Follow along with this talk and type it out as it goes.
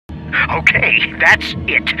Okay, that's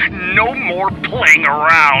it. No more playing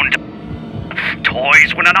around.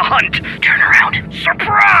 Toys went on a hunt. Turn around.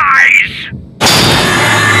 Surprise!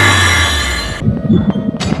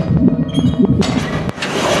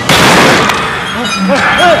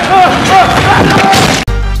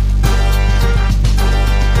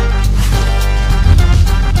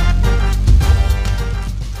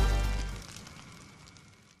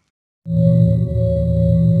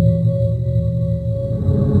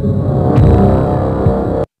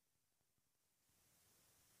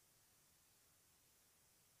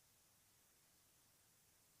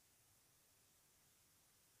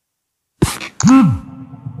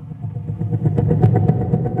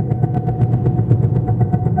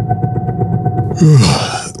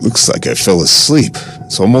 Looks like I fell asleep.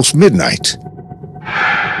 It's almost midnight.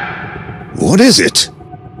 What is it?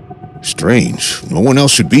 Strange. No one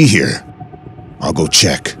else should be here. I'll go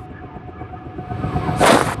check.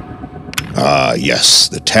 Yes,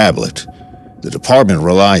 the tablet. The department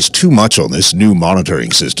relies too much on this new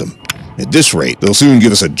monitoring system. At this rate, they'll soon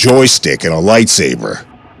give us a joystick and a lightsaber.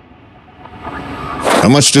 How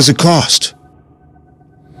much does it cost?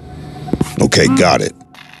 Okay, got it.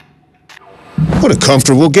 What a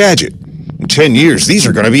comfortable gadget. In 10 years, these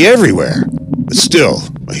are going to be everywhere. But still,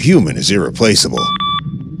 a human is irreplaceable.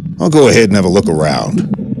 I'll go ahead and have a look around.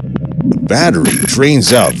 The battery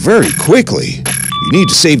drains out very quickly. You need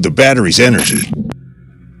to save the battery's energy.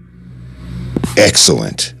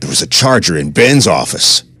 Excellent. There was a charger in Ben's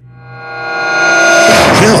office.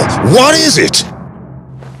 Hell, what is it?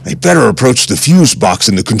 I better approach the fuse box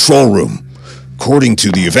in the control room. According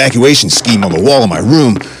to the evacuation scheme on the wall of my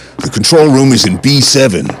room, the control room is in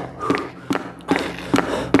B7.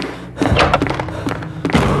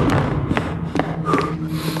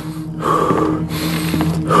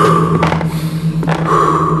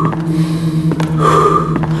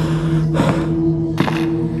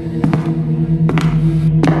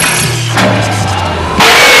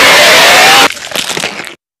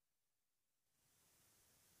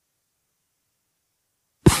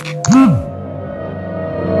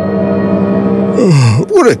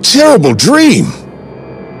 What a terrible dream!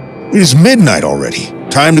 It is midnight already.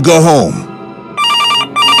 Time to go home.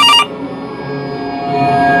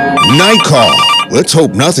 Night call. Let's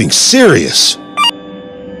hope nothing serious.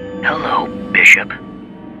 Hello, Bishop.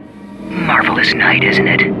 Marvelous night, isn't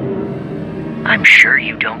it? I'm sure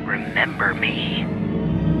you don't remember me.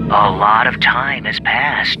 A lot of time has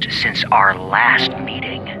passed since our last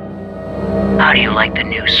meeting. How do you like the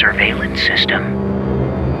new surveillance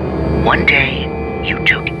system? One day, you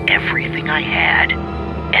took everything I had,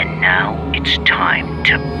 and now it's time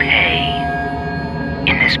to pay.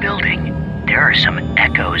 In this building, there are some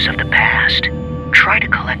echoes of the past. Try to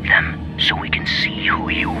collect them so we can see who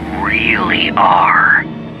you really are.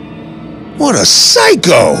 What a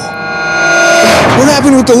psycho! What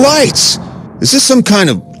happened with the lights? Is this some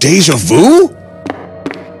kind of deja vu?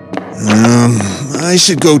 I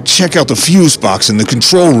should go check out the fuse box in the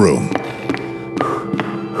control room.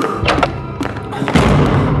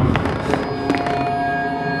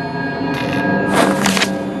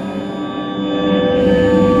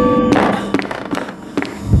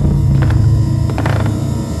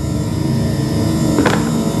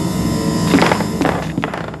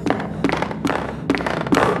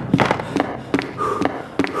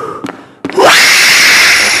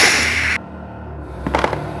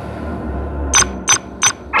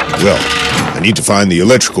 Well, I need to find the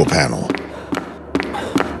electrical panel.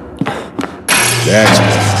 That's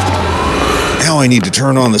better. Now I need to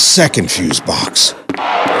turn on the second fuse box.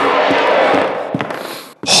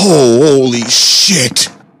 Holy shit!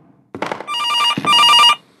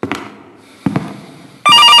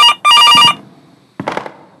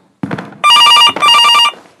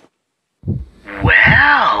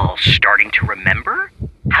 Well, starting to remember?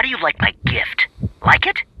 How do you like my gift? Like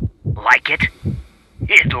it? Like it?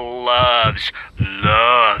 It loves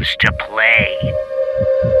to play.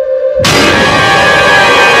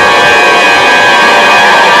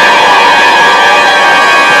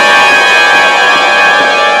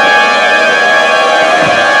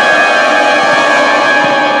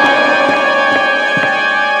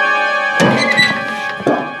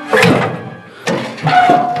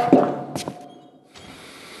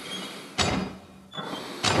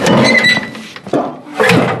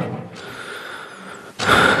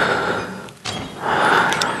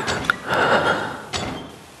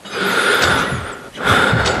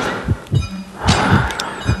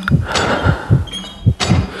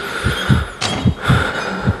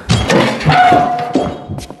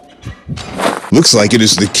 Looks like it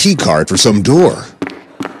is the key card for some door.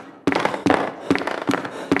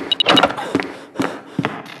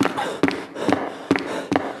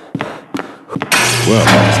 Well,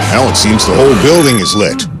 now it seems the whole building is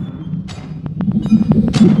lit.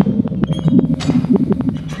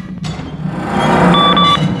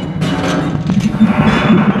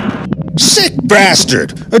 Sick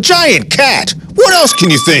bastard! A giant cat! What else can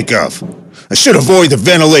you think of? I should avoid the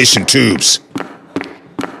ventilation tubes.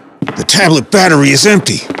 The tablet battery is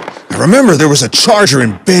empty. I remember there was a charger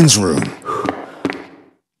in Ben's room.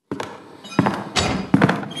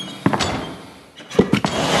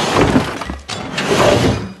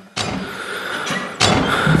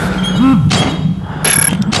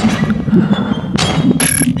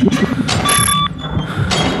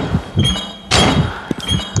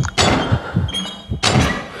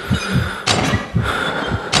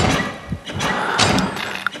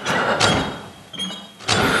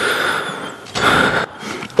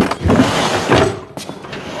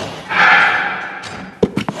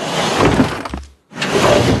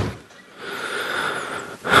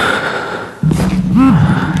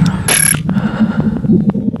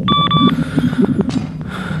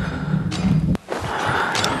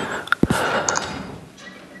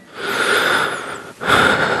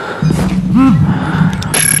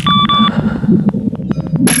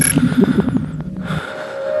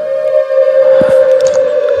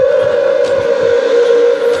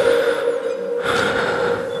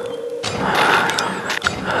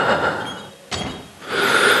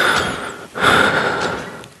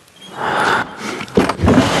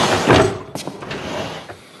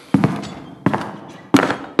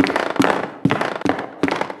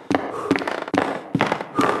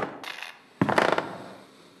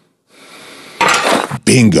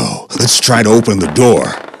 Bingo. Let's try to open the door.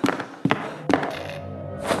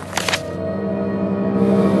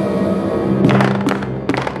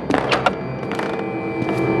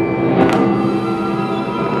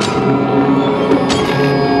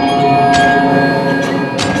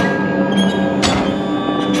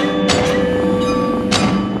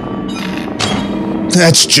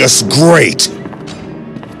 That's just great.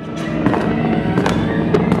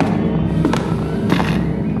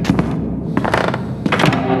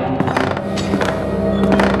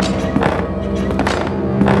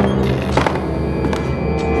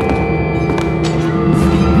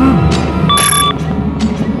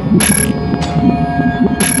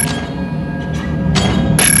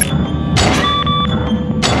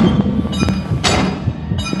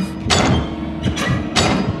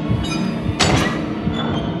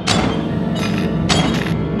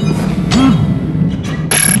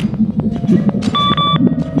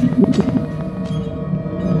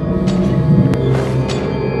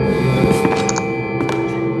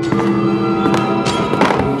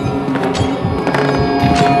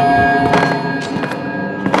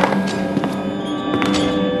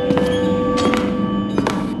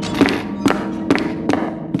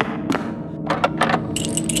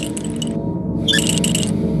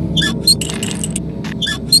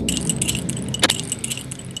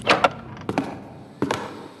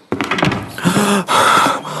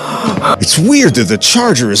 It's weird that the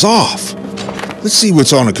charger is off. Let's see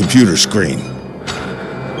what's on a computer screen.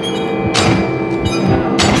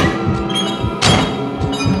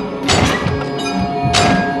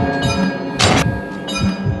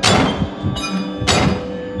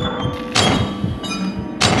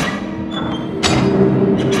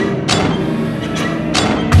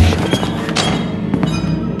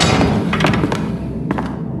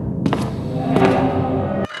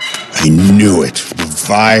 I knew it. The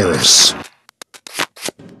virus.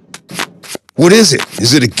 What is it?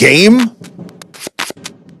 Is it a game?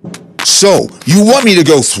 So, you want me to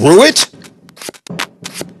go through it?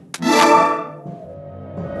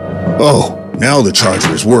 Oh, now the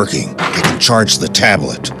charger is working. I can charge the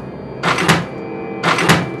tablet.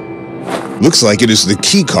 Looks like it is the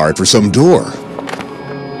key card for some door.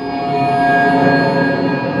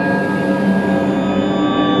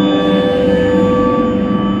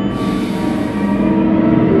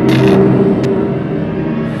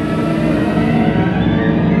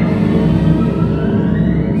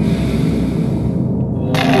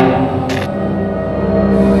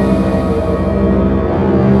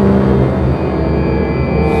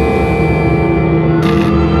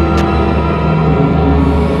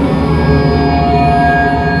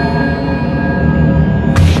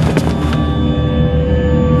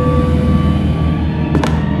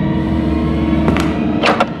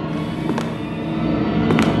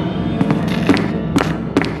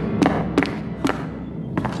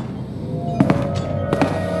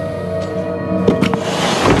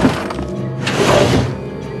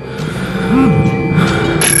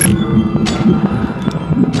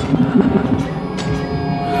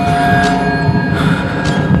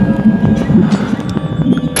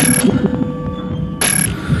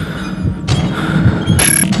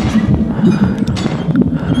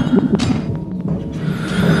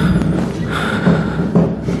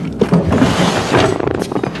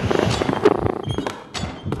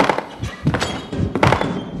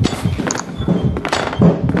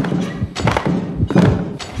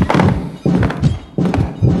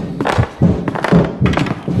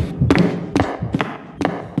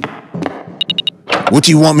 What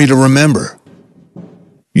do you want me to remember?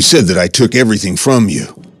 You said that I took everything from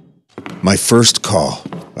you. My first call,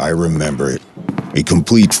 I remember it. A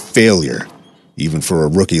complete failure, even for a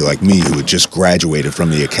rookie like me who had just graduated from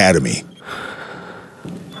the academy.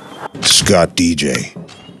 Scott DJ.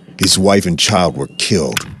 His wife and child were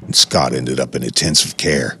killed, and Scott ended up in intensive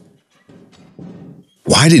care.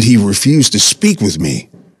 Why did he refuse to speak with me?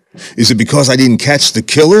 Is it because I didn't catch the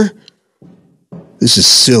killer? This is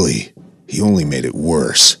silly. He only made it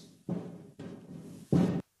worse.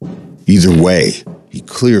 Either way, he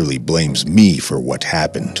clearly blames me for what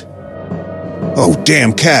happened. Oh,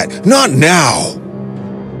 damn cat, not now!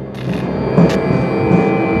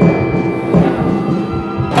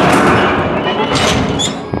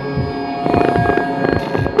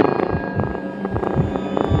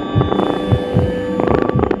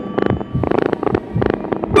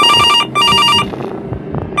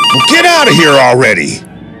 Well, get out of here already!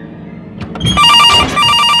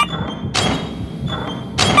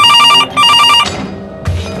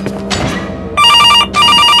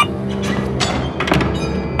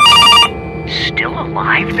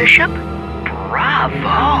 Bishop?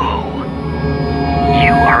 Bravo!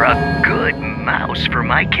 You are a good mouse for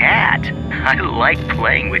my cat. I like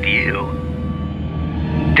playing with you.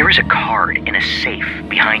 There is a card in a safe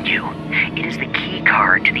behind you. It is the key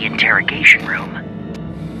card to the interrogation room.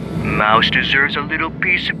 Mouse deserves a little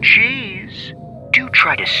piece of cheese. Do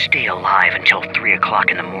try to stay alive until 3 o'clock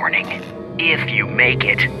in the morning. If you make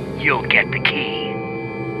it, you'll get the key.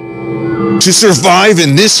 To survive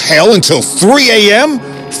in this hell until 3 a.m.?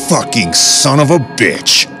 Fucking son of a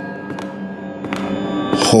bitch.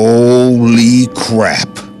 Holy crap.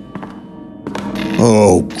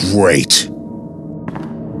 Oh, great.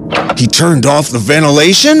 He turned off the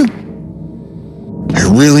ventilation? I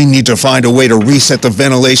really need to find a way to reset the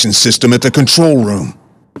ventilation system at the control room.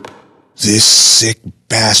 This sick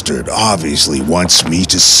bastard obviously wants me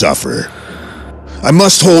to suffer. I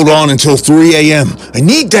must hold on until 3 a.m. I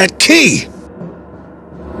need that key!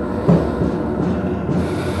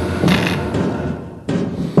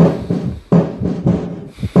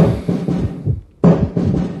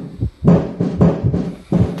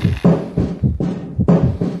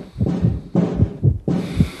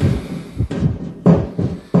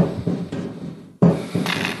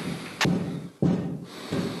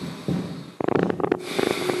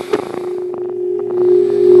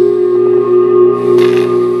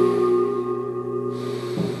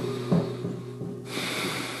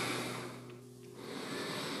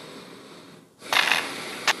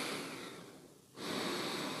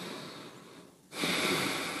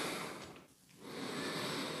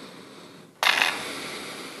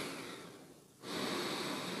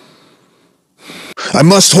 I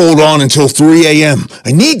must hold on until 3 a.m.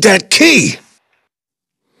 I need that key!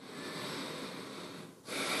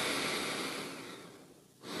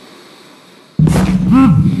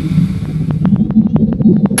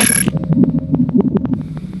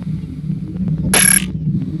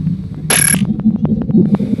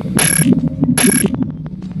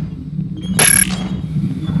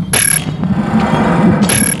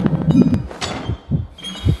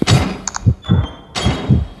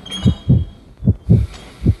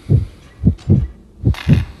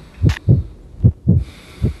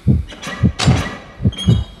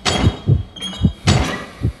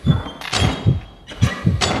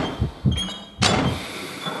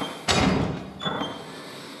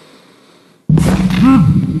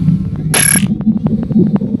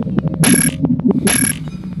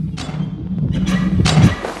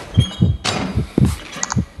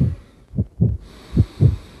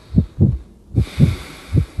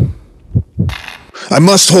 I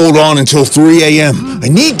must hold on until 3 a.m. I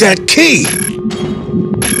need that key!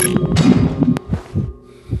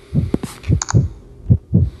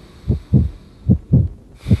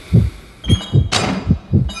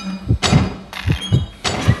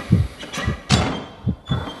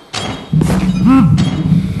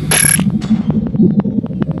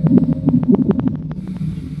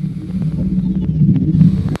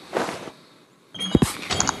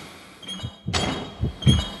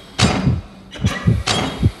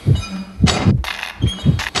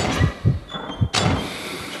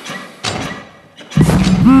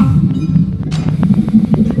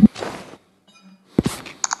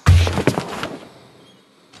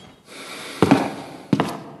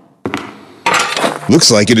 Looks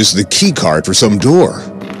like it is the key card for some door.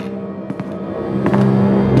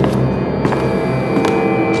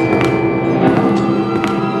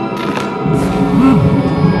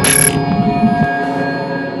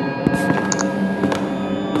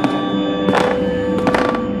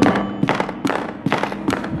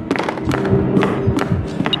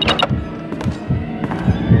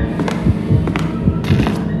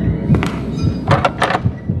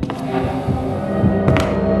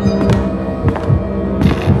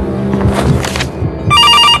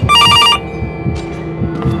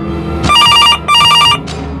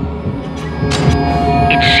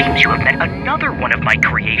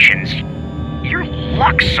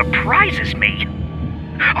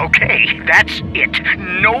 That's it.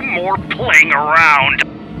 No more playing around.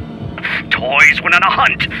 Toys went on a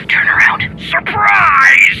hunt. Turn around.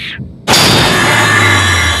 Surprise!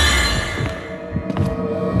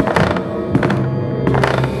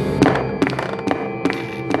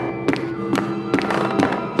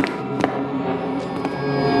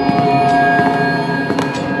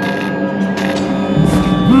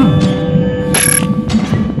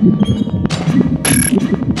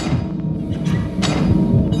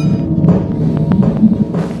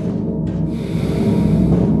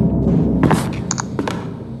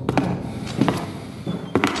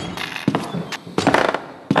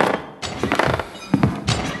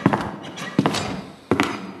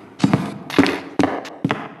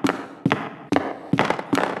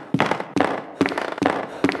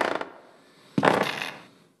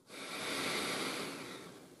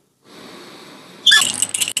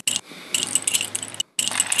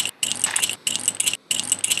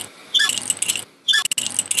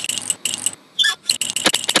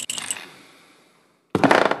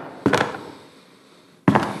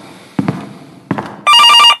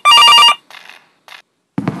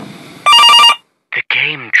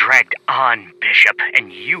 Dragged on, Bishop,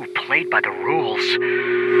 and you played by the rules.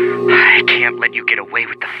 I can't let you get away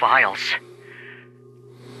with the files.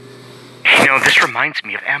 You know, this reminds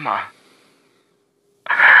me of Emma.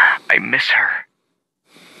 I miss her.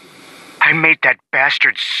 I made that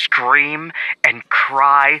bastard scream and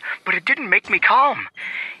cry, but it didn't make me calm.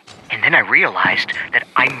 And then I realized that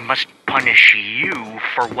I must punish you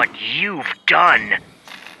for what you've done.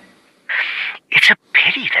 It's a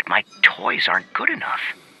pity that my toys aren't good enough.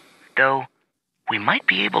 Though, we might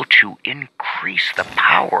be able to increase the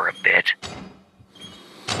power a bit.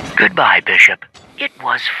 Goodbye, Bishop. It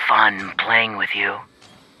was fun playing with you.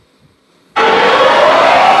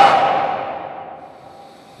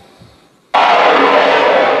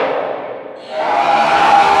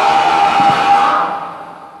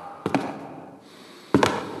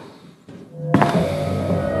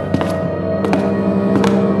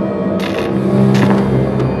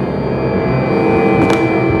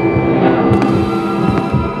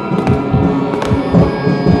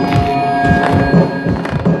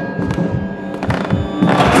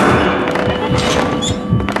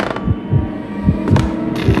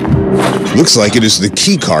 Looks like it is the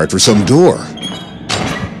key card for some door.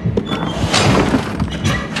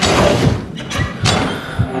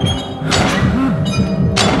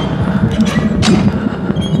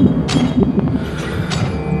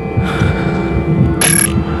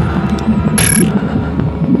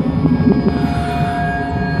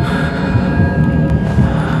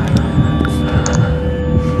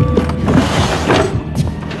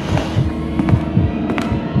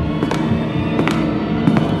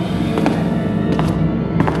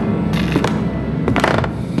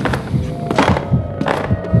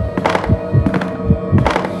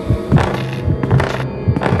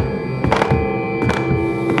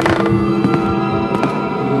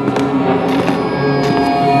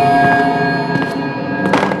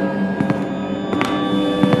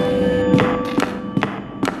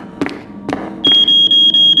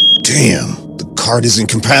 Damn, the card isn't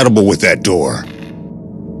compatible with that door.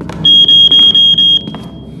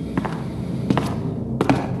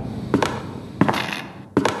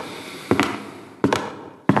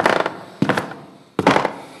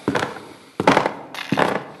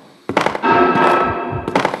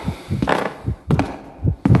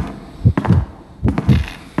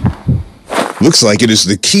 Looks like it is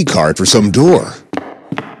the key card for some door.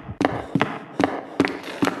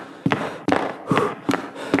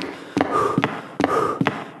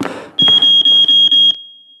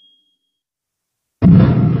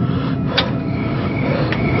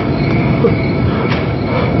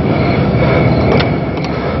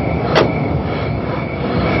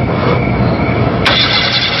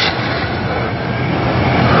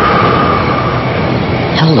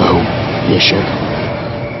 Hello, Bishop.